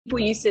People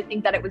used to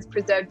think that it was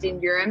preserved in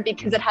urine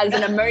because it has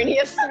an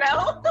ammonia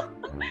smell.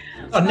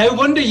 Oh, no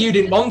wonder you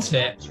didn't want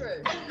it.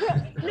 True.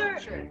 No,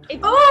 true. It's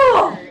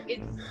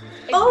been,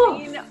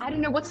 I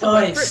don't know what's the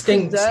word it for it,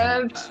 stinks.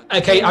 preserved.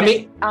 Okay,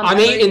 I'm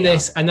eating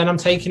this and then I'm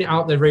taking it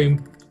out the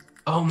room.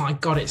 Oh my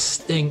God, it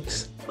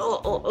stinks.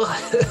 I'm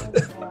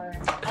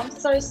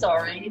so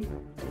sorry.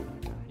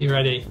 You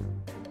ready?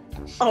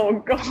 Oh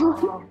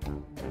God.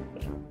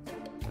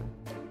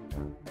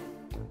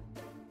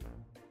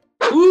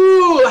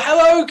 Ooh,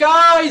 hello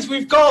guys.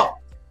 We've got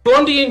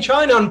Blondie in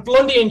China and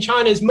Blondie in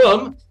China's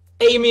mum,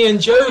 Amy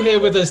and Joe, here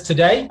with us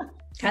today.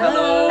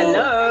 Hello.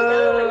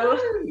 Hello.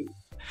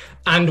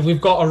 And we've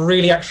got a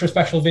really extra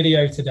special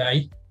video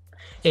today.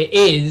 It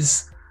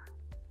is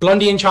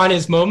Blondie in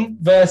China's mum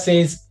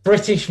versus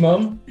British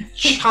mum,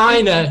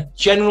 China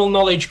general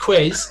knowledge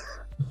quiz,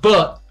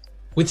 but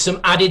with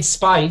some added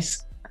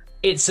spice.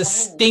 It's a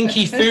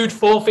stinky food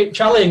forfeit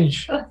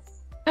challenge.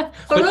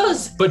 For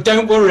us. But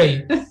don't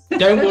worry,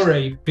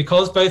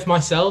 because both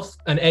myself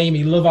and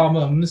Amy love our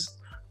mums,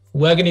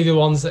 we're going to be the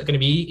ones that are going to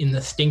be eating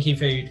the stinky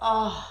food.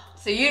 Oh,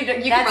 so you can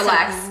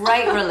relax. A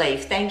great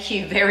relief. Thank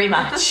you very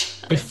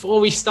much. Before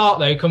we start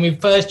though, can we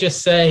first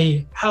just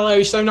say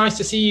hello, so nice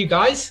to see you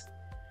guys.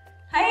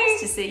 Hey,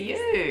 Nice to see you.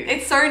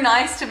 it's so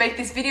nice to make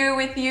this video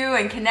with you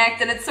and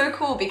connect, and it's so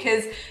cool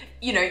because,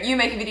 you know, you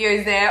make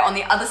videos there on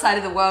the other side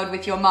of the world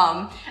with your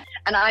mum.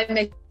 And I'm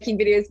making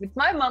videos with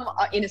my mum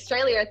in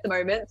Australia at the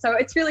moment, so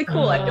it's really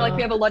cool. I feel like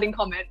we have a lot in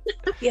common.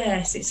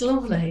 Yes, it's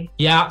lovely.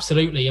 Yeah,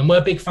 absolutely. And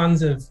we're big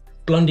fans of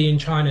Blondie in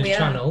China's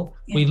channel.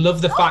 Yeah. We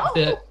love the fact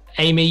that,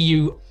 Amy,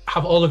 you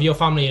have all of your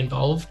family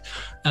involved.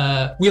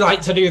 We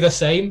like to do the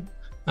same.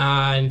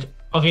 And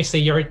obviously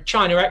you're a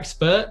China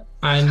expert.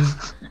 And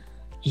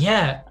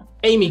yeah,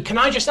 Amy, can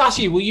I just ask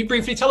you, will you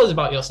briefly tell us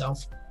about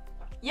yourself?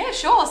 Yeah,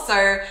 sure.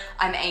 So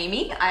I'm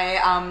Amy.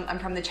 I'm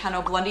from the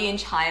channel Blondie in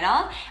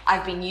China.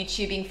 I've been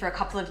YouTubing for a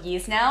couple of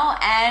years now.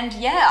 And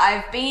yeah,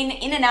 I've been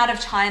in and out of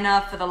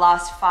China for the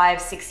last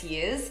 5-6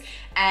 years.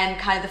 And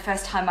kind of the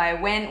first time I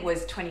went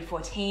was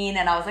 2014.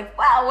 And I was like,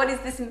 wow, what is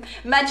this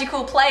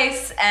magical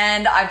place?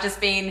 And I've just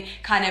been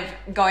kind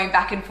of going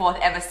back and forth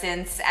ever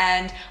since.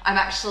 And I'm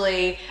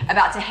actually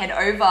about to head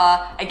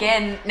over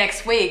again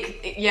next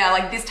week. Yeah,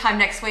 like this time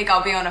next week,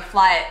 I'll be on a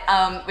flight,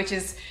 which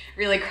is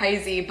really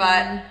crazy.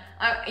 But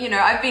you know,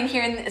 I've been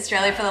here in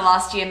Australia for the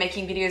last year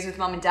making videos with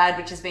mum and dad,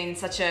 which has been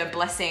such a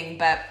blessing,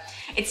 but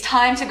it's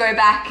time to go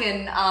back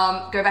and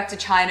go back to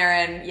China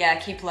and yeah,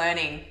 keep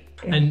learning.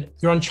 And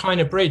you're on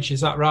China Bridge,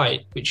 is that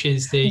right? Which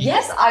is the...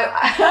 Yes,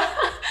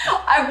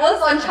 I was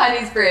on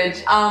Chinese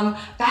Bridge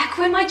back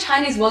when my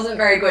Chinese wasn't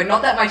very good.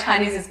 Not that my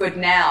Chinese is good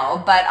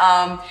now, but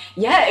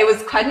yeah, it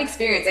was quite an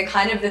experience and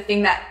kind of the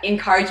thing that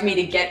encouraged me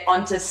to get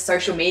onto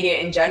social media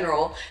in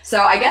general. So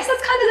I guess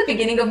that's kind of the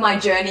beginning of my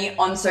journey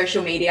on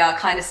social media,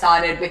 kind of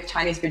started with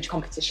Chinese Bridge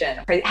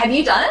competition. Have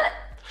you done it?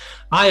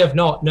 I have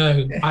not,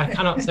 no. I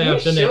cannot say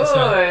I've done it.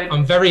 So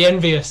I'm very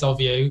envious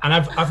of you. And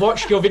I've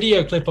watched your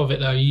video clip of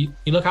it though. You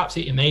look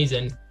absolutely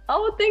amazing.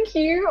 Oh, thank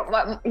you.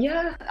 Well,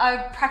 yeah.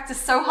 I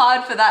practiced so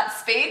hard for that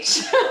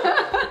speech.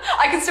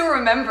 I can still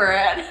remember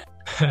it.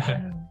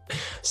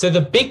 So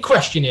the big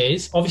question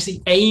is,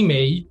 obviously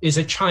Amy is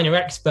a China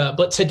expert,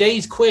 but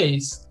today's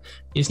quiz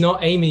is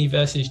not Amy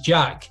versus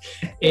Jack.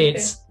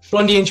 It's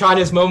Blondie in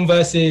China's mum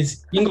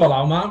versus 英国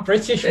老妈,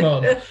 British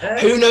mum.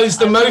 Who knows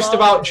the most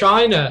about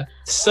China?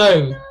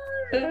 So,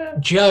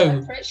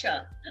 Joe,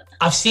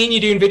 I've seen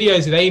you doing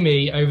videos with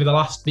Amy over the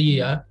last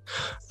year.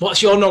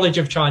 What's your knowledge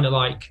of China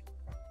like?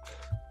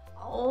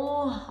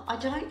 Oh, I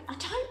don't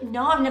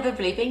know. I've never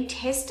really been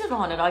tested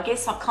on it. I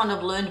guess I've kind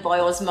of learned by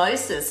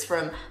osmosis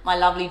from my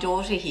lovely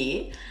daughter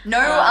here.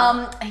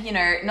 No, you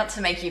know, not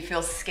to make you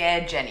feel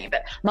scared, Jenny,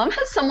 but Mum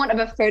has somewhat of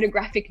a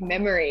photographic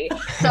memory.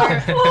 So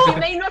she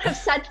may not have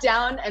sat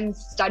down and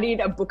studied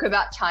a book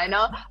about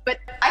China, but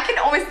I can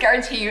almost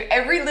guarantee you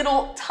every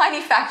little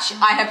tiny fact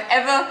I have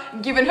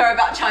ever given her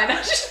about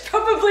China, she's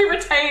probably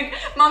retained.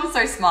 Mum's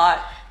so smart.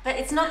 But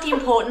it's not the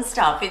important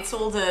stuff. It's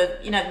all the,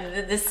 you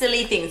know, the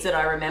silly things that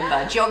I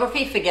remember.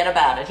 Geography, forget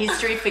about it.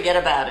 History, forget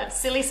about it.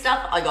 Silly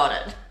stuff, I got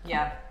it.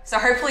 Yeah. So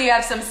hopefully you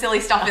have some silly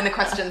stuff in the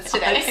questions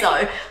today. I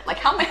hope so. Like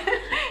how many?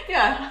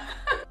 Yeah.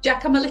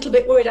 Jack, I'm a little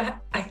bit worried.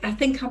 I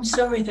think I'm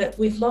sorry that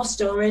we've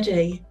lost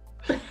already.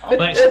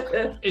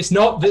 But it's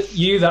not that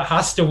you that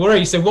has to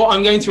worry. So what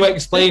I'm going to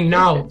explain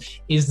now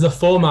is the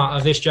format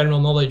of this general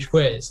knowledge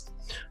quiz,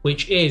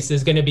 which is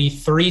there's going to be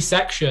 3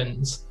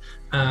 sections,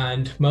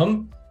 and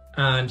Mum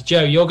and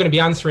Joe, you're going to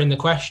be answering the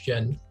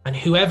question, and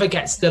whoever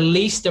gets the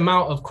least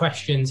amount of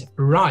questions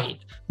right,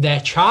 their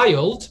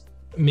child,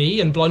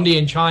 me and Blondie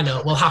in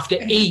China, will have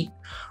to eat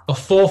a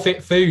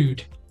forfeit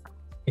food.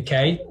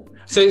 Okay,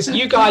 so it's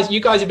you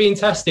guys are being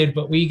tested,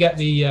 but we get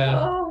the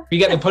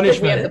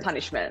punishment. We have the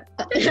punishment.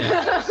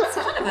 It's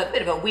kind of a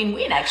bit of a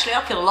win-win, actually.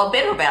 I feel a lot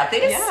better about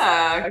this.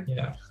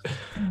 Yeah.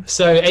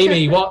 So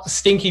Amy, what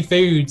stinky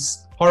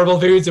foods, horrible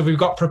foods have we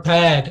got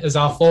prepared as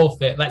our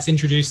forfeit? Let's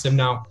introduce them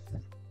now.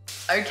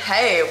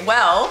 Okay,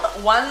 well,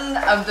 one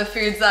of the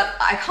foods that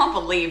I can't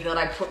believe that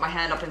I put my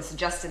hand up and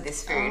suggested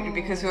this food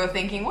because we were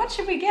thinking, what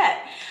should we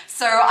get?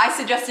 So I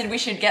suggested we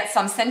should get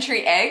some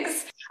century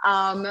eggs.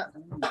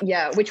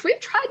 Yeah, which we've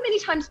tried many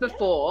times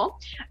before.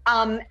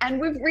 And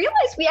we've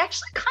realized we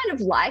actually kind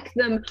of like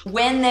them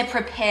when they're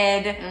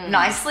prepared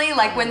nicely,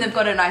 like when they've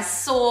got a nice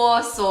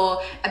sauce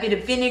or a bit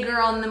of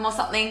vinegar on them or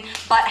something.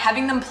 But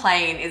having them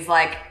plain is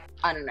like,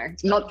 I don't know,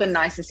 not the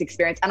nicest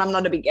experience. And I'm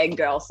not a big egg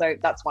girl, so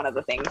that's one of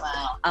the things.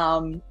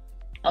 Wow.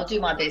 I'll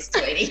do my best,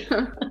 sweetie.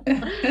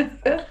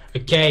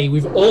 Okay,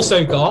 we've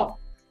also got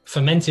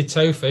fermented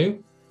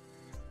tofu,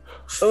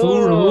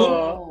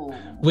 furu,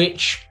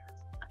 which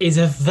is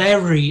a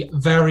very,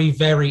 very,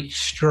 very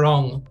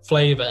strong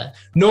flavor.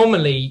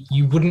 Normally,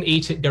 you wouldn't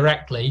eat it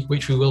directly,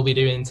 which we will be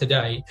doing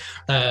today.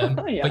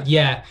 But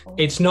yeah,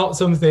 it's not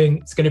something,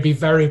 it's going to be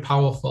very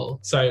powerful.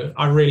 So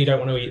I really don't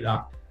want to eat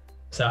that.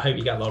 So I hope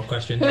you get a lot of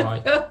questions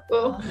right. No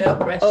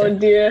pressure. Oh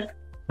dear.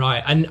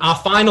 Right, and our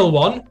final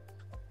one,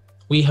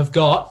 we have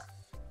got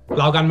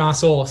Laoganma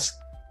sauce,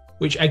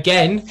 which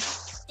again...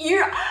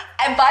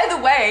 And by the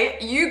way,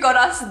 you got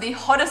us the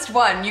hottest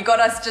one. You got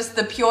us just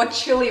the pure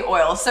chili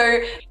oil.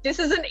 So this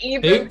isn't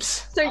even...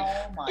 Oops. So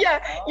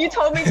yeah, you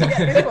told me to get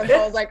this one. So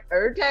I was like,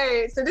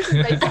 okay. So this is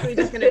basically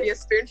just going to be a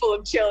spoonful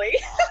of chili.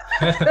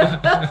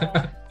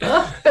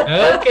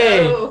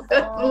 Okay.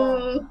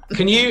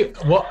 Can you...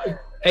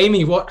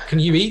 Amy, what can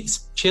you eat?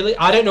 Chili?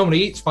 I don't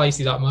normally eat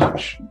spicy that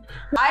much.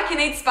 I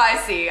can eat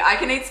spicy,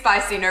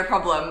 no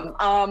problem.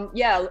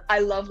 Yeah, I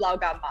love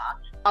Laoganma.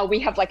 We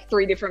have like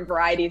 3 different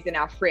varieties in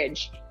our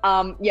fridge.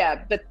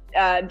 Yeah, but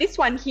this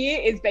one here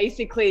is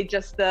basically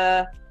just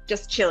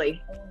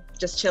chili.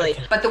 Just chili.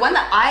 Okay. But the one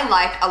that I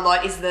like a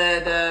lot is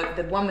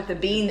the one with the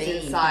beans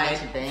inside.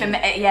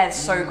 Yeah, it's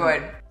so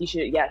good. You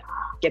should, get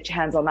your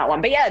hands on that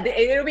one. But yeah,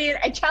 it'll be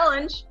a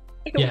challenge.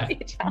 It'll be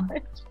a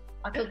challenge.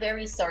 I feel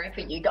very sorry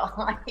for you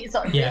guys.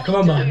 Yeah, come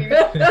on, Mum.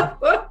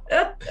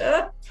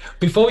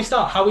 Before we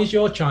start, how is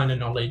your China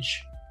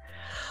knowledge?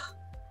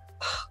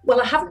 Well,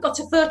 I haven't got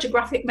a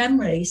photographic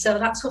memory, so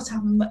that's what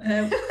I'm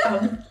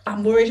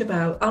worried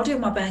about. I'll do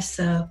my best,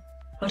 though.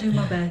 I'll do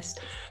my best.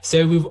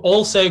 So we've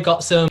also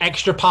got some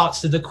extra parts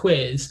to the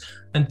quiz,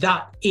 and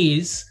that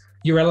is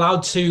you're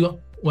allowed to,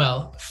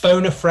 well,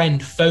 phone a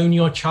friend, phone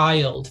your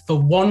child for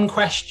 1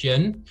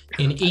 question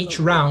in each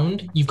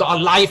round. You've got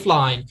a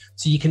lifeline,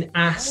 so you can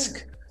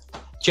ask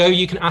Joe,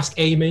 you can ask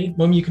Amy,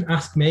 Mum, you can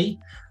ask me,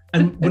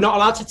 and we're not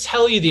allowed to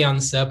tell you the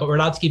answer, but we're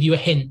allowed to give you a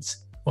hint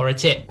or a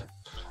tip.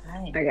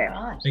 Okay.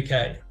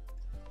 Okay.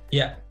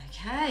 Yeah.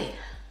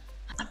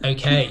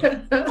 Okay.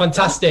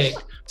 Fantastic.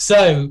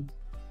 So,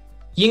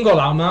英国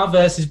老妈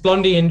versus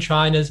Blondie and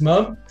China's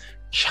mum.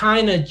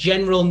 China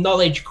general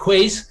knowledge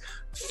quiz.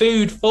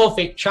 Food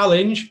forfeit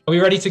challenge. Are we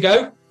ready to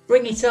go?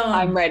 Bring it on.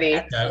 I'm ready.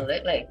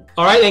 Absolutely.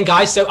 All right then,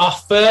 guys. So our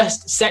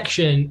first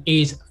section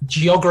is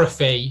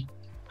geography.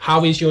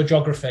 How is your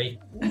geography?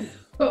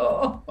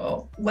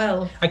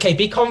 Well. Okay,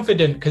 be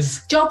confident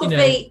because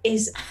geography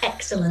is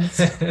excellent.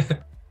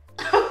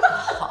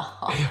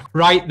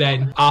 Right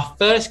then, our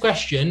first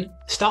question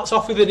starts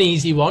off with an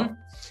easy one.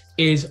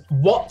 Is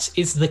what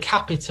is the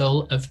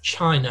capital of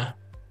China?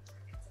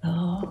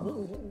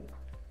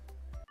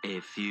 A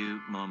few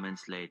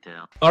moments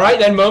later. All right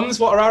then, mums,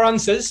 what are our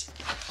answers?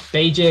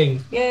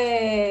 Beijing.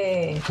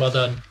 Yay. Well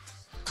done.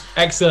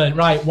 Excellent.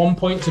 Right, 1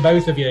 point to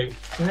both of you.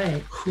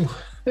 Great.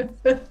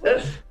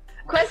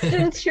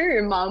 Question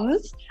 2,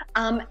 mums.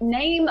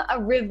 Name a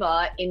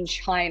river in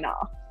China.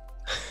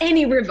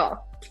 Any river.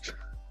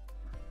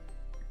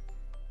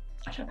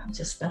 I don't know how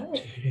to spell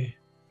it.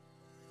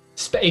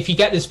 If you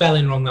get the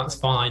spelling wrong, that's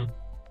fine.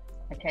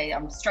 Okay,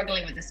 I'm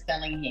struggling with the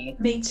spelling here.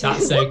 Me too.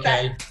 That's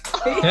okay.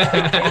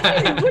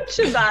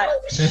 Butcher that.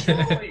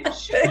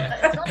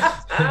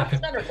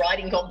 It's not a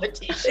writing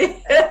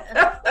competition.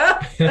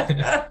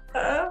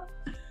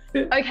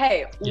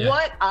 Okay,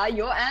 what are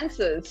your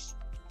answers?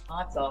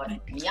 I've got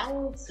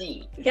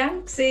Yangtze.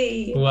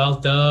 Yangtze. Well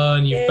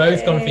done. You've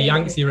both gone for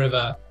Yangtze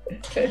River.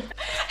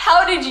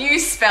 How did you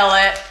spell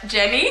it,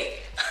 Jenny?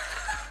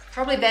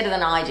 Probably better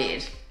than I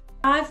did.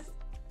 I've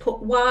put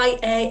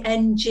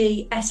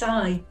Yangsi.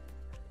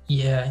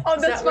 Yeah. Oh,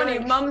 that's funny.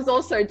 Right? Mum's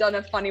also done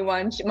a funny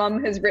one.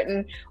 Mum has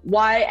written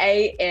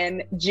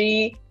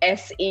Yangsee.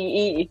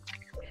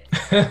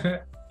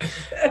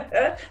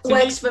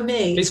 Works for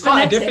me. It's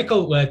quite a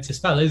difficult word to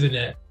spell, isn't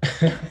it?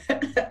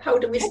 How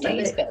do we spell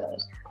it?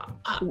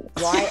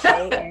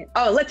 Y-A-N.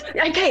 Oh,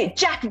 okay,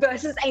 Jack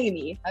versus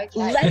Amy.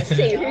 Okay. Let's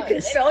see who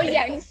can spell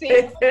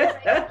Yangtze.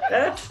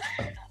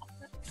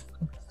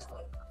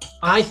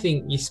 I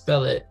think you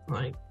spell it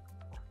like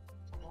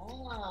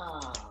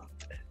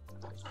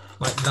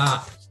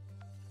that.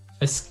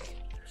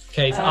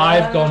 Okay, so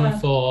I've gone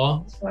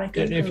for, I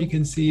don't know if you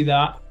can see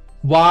that,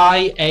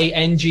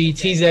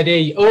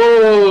 Yangtze.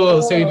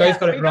 Oh, so we both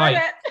got it right.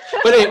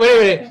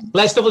 Wait.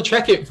 Let's double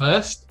check it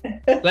first.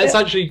 Let's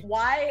actually.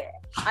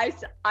 I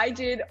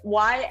did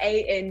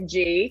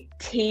Yangtze.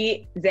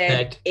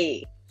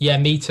 Yeah,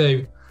 me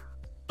too.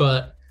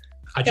 But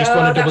I just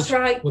want to double. That's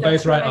right. We're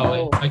That's both right, right.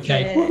 are we?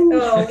 Okay. Yeah.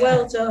 Oh,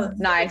 well done.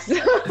 Nice.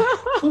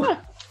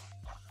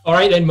 All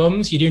right then,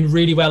 mums, you're doing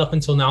really well up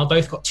until now.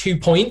 Both got 2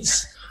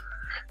 points.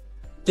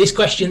 This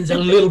question's a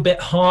little bit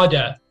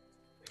harder.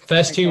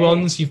 First two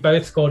ones, you've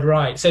both scored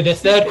right. So the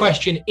third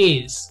question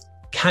is,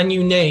 can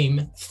you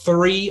name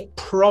 3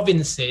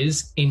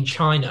 provinces in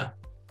China?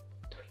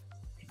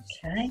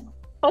 Okay.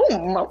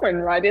 Oh, I went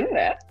right in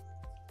there.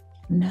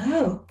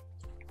 No.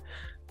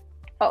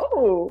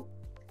 Oh.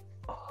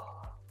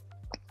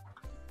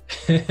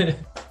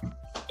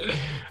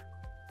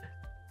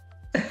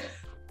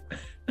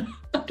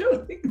 I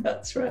don't think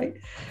that's right.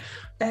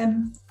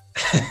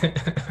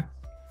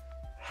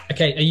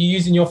 Okay, are you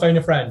using your phone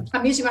a friend?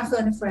 I'm using my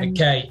phone a friend.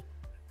 Okay,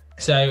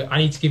 so I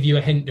need to give you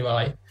a hint, do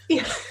I?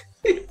 Yeah.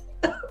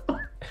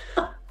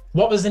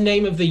 What was the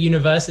name of the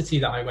university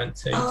that I went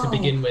to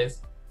begin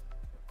with?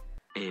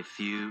 A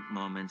few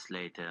moments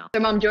later. So,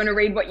 Mum, do you want to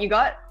read what you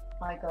got?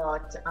 I got,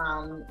 what did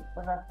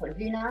I put?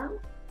 Yunnan?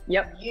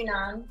 Yep.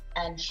 Yunnan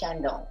and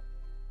Shandong.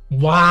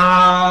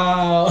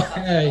 Wow.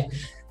 Okay.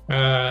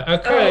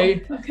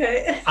 Okay. Oh,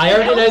 okay. I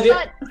already know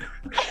that.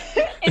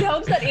 It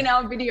helps that in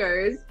our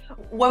videos,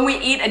 When we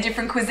eat a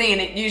different cuisine,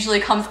 it usually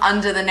comes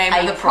under the name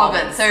of A the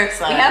province. So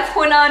we have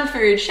Hunan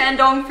food,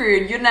 Shandong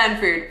food, Yunnan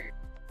food.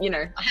 you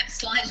know. I have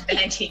slight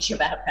advantage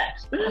about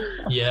that.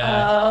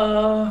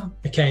 Yeah.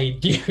 Okay.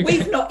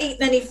 We've not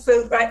eaten any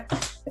food, right?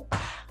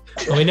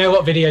 Well, we know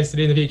what videos to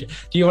do in the future.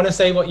 Do you want to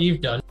say what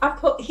you've done? I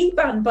put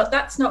Heban, but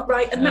that's not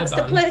right. And that's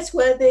the Heban. place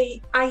where the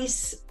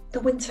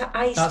winter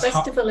ice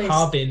festival is.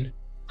 Harbin.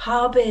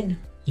 Harbin.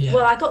 Yeah.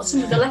 Well, I got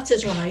some of the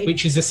letters right.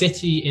 Which is a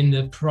city in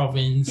the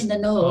province In the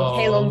north. of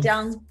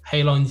Heilongjiang.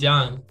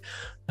 Heilongjiang.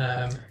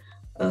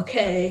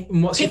 Okay.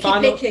 And what's your Picky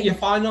final? picking. Your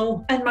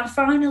final? And my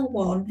final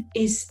one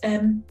is,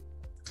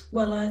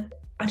 well,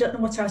 I don't know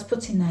what I was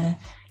putting there,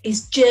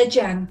 is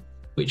Zhejiang.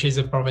 Which is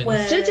a province.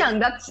 Where- Zhejiang,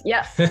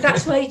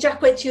 That's where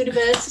Jack went to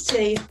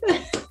university.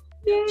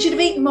 Should have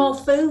eaten more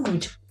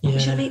food. Yeah.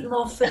 Should have eaten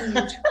more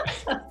food.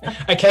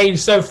 Okay,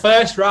 so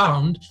first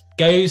round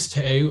goes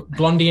to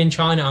Blondie in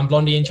China and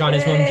Blondie in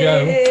China's mum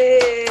Joe.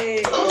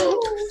 Yay.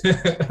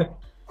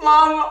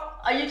 Mom,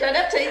 Oh, you don't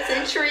have to eat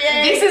century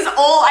egg. this is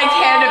all I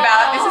cared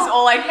about. This is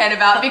all I cared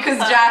about because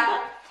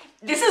Jack,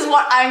 this is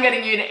what I'm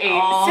getting you to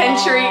eat.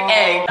 Century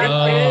egg.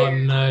 Oh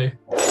no.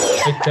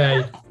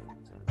 Okay.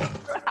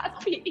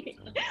 happy.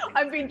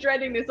 I've been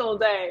dreading this all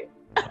day.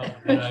 Oh,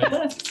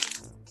 no.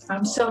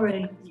 I'm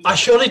sorry. I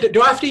surely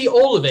do I have to eat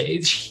all of it?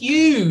 It's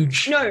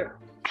huge. No,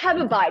 have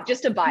a bite,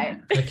 just a bite.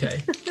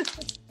 Okay.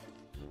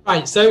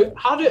 Right, so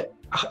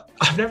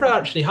I've never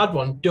actually had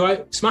one. Do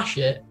I smash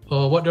it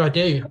or what do I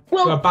do?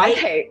 Well, do I bite?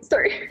 okay, so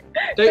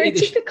Don't eat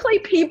the typically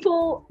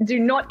people do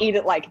not eat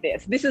it like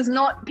this. This is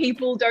not,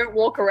 people don't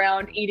walk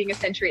around eating a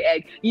century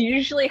egg. You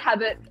usually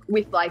have it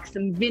with like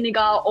some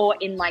vinegar or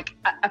in like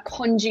a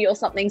congee or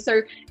something.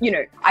 So, you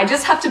know. I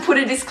just have to put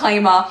a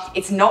disclaimer.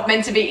 It's not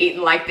meant to be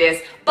eaten like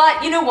this.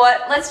 But you know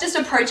what? Let's just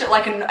approach it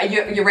like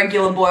your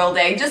regular boiled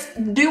egg. Just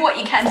do what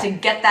you can to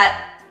get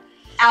that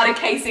outer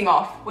casing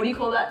off. What do you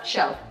call that?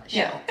 Shell.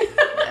 Yeah.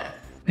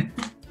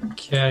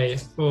 Okay.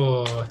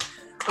 Oh.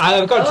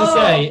 I've got to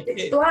say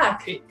it's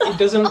black. It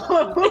doesn't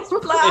It's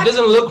black. it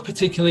doesn't look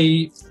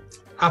particularly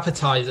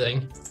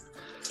appetizing.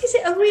 Is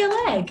it a real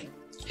egg?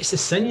 It's a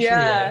century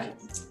Yeah. egg.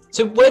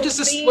 So where does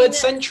this Bean- word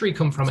century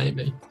come from,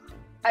 Amy?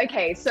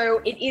 Okay, so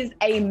it is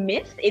a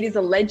myth. It is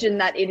a legend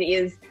that it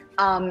is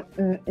not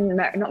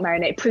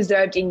marinade,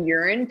 preserved in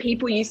urine.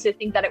 People used to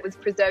think that it was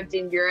preserved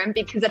in urine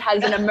because it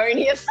has an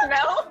ammonia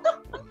smell.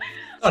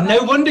 Oh,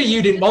 no wonder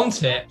you didn't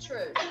want it.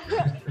 True.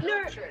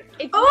 No,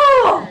 it's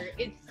Oh!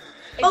 it's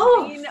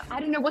Oh! been, I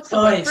don't know what's the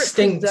Oh, word it for it,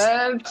 stinks.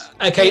 preserved.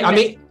 Okay, I'm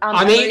eating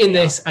ammonia.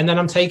 this and then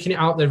I'm taking it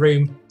out the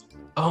room.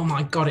 Oh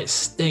my god, it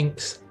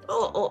stinks.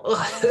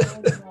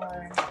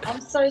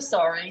 I'm so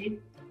sorry.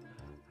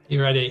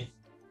 You ready?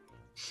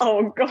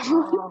 Oh god,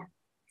 Oh.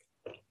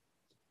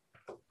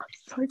 I'm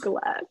so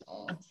glad.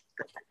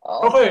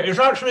 Okay, it's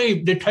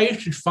actually, the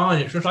taste is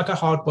fine. It's just like a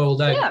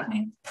hard-boiled egg. Yeah,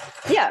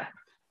 yeah.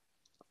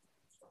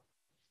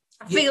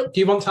 I feel Do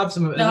you want to have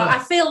some of it? no. I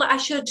feel that I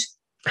should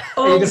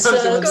Are you gonna have some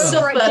also of that?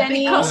 suffer Go for it,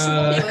 Jenny.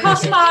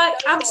 because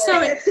I'm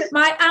sorry,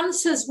 my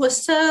answers were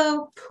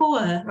so poor.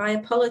 I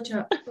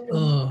apologise.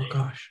 Oh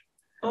gosh.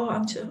 Oh,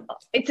 I'm too.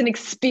 It's an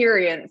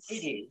experience.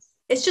 It is.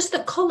 It's just the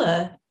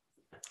colour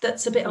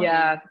that's a bit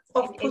Yeah.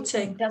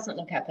 off-putting, It doesn't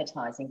look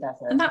appetizing, does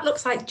it? and that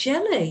looks like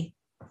jelly.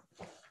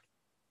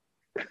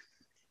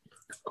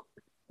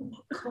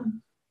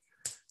 Come.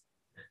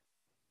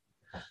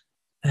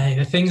 Hey,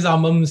 the things our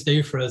mums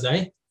do for us,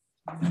 eh?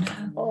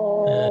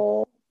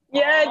 Oh.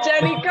 Yeah,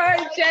 Jenny,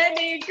 go,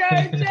 Jenny, go,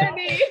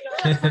 Jenny.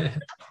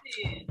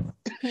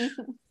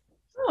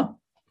 Oh,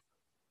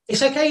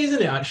 It's okay,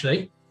 isn't it,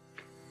 actually?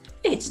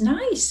 it's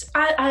nice.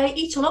 I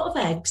eat a lot of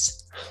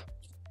eggs.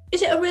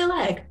 Is it a real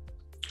egg?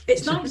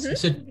 It's nice.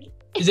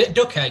 Is it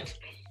duck egg?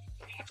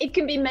 It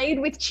can be made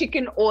with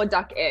chicken or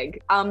duck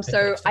egg.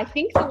 So I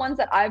think the ones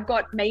that I've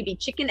got may be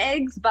chicken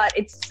eggs, but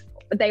it's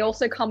they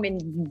also come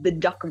in the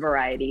duck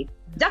variety.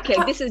 Duck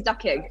egg. This is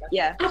duck egg.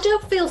 Yeah. I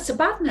don't feel so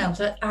bad now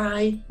that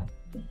I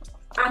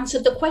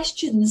answered the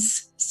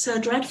questions so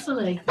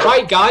dreadfully.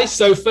 Right, guys,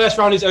 so first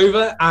round is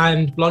over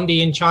and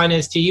Blondie and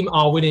China's team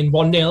are winning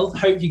 1-0.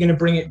 Hope you're going to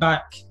bring it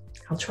back.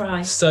 I'll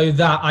try. So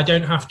that I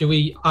don't have to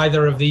eat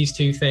either of these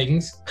two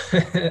things.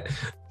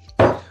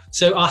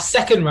 So our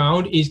second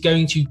round is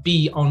going to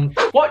be on...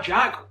 What,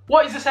 Jack?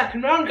 What is the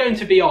second round going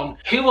to be on?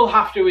 Who will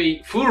have to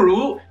eat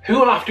furu? Who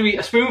will have to eat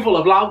a spoonful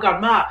of lao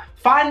gan ma?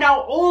 Find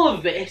out all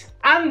of this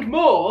and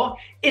more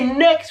in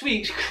next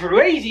week's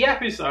crazy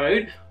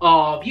episode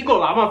of Yugo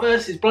Lama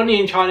versus Blondie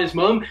and China's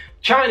mum,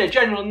 China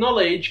General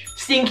Knowledge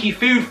Stinky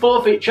Food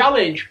Forfeit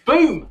Challenge.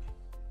 Boom!